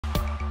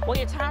Well,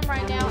 your time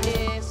right now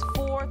is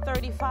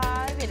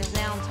 4:35. It is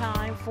now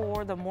time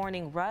for the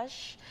morning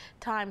rush.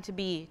 Time to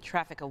be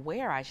traffic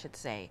aware, I should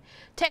say.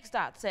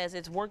 TxDOT says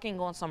it's working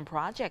on some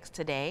projects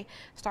today.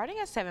 Starting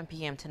at 7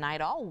 p.m.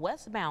 tonight, all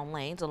westbound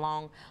lanes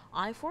along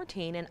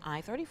I-14 and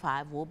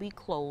I-35 will be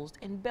closed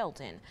in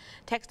Belton.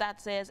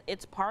 TxDOT says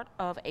it's part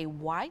of a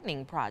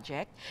widening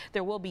project.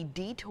 There will be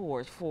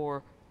detours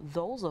for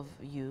those of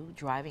you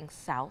driving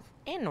south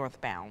and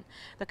northbound.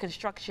 The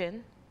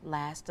construction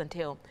lasts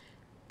until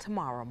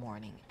tomorrow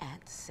morning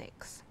at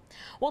 6.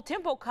 Well,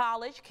 Temple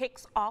College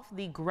kicks off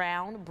the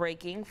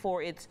groundbreaking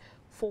for its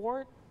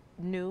 4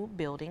 new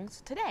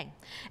buildings today.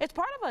 It's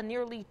part of a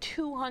nearly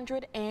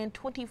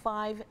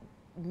 $225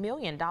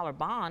 million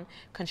bond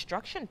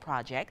construction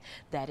project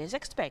that is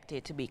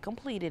expected to be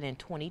completed in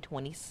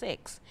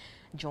 2026.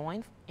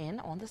 Join in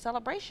on the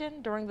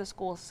celebration during the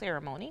school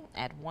ceremony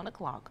at 1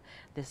 o'clock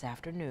this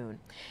afternoon.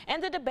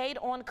 And the debate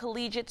on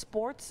collegiate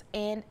sports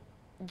and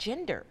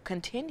gender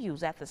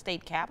continues at the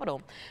state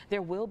capitol.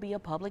 There will be a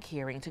public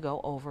hearing to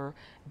go over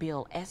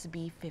Bill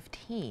SB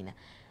 15,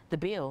 the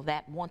bill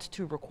that wants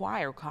to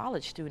require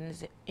college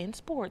students in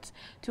sports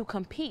to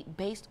compete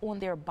based on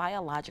their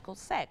biological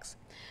sex.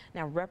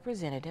 Now,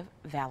 Representative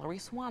Valerie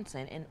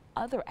Swanson and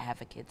other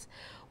advocates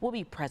will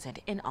be present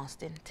in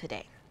Austin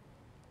today.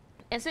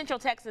 And Central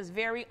Texas'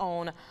 very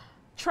own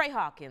Trey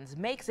Hawkins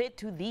makes it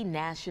to the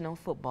National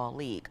Football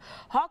League.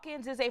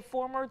 Hawkins is a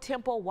former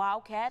Temple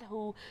Wildcat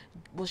who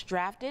was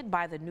drafted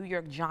by the New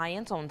York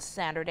Giants on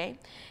Saturday.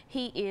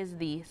 He is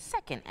the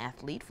second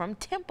athlete from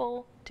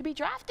Temple to be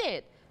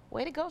drafted.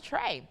 Way to go,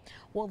 Trey.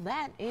 Well,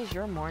 that is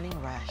your morning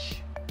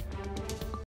rush.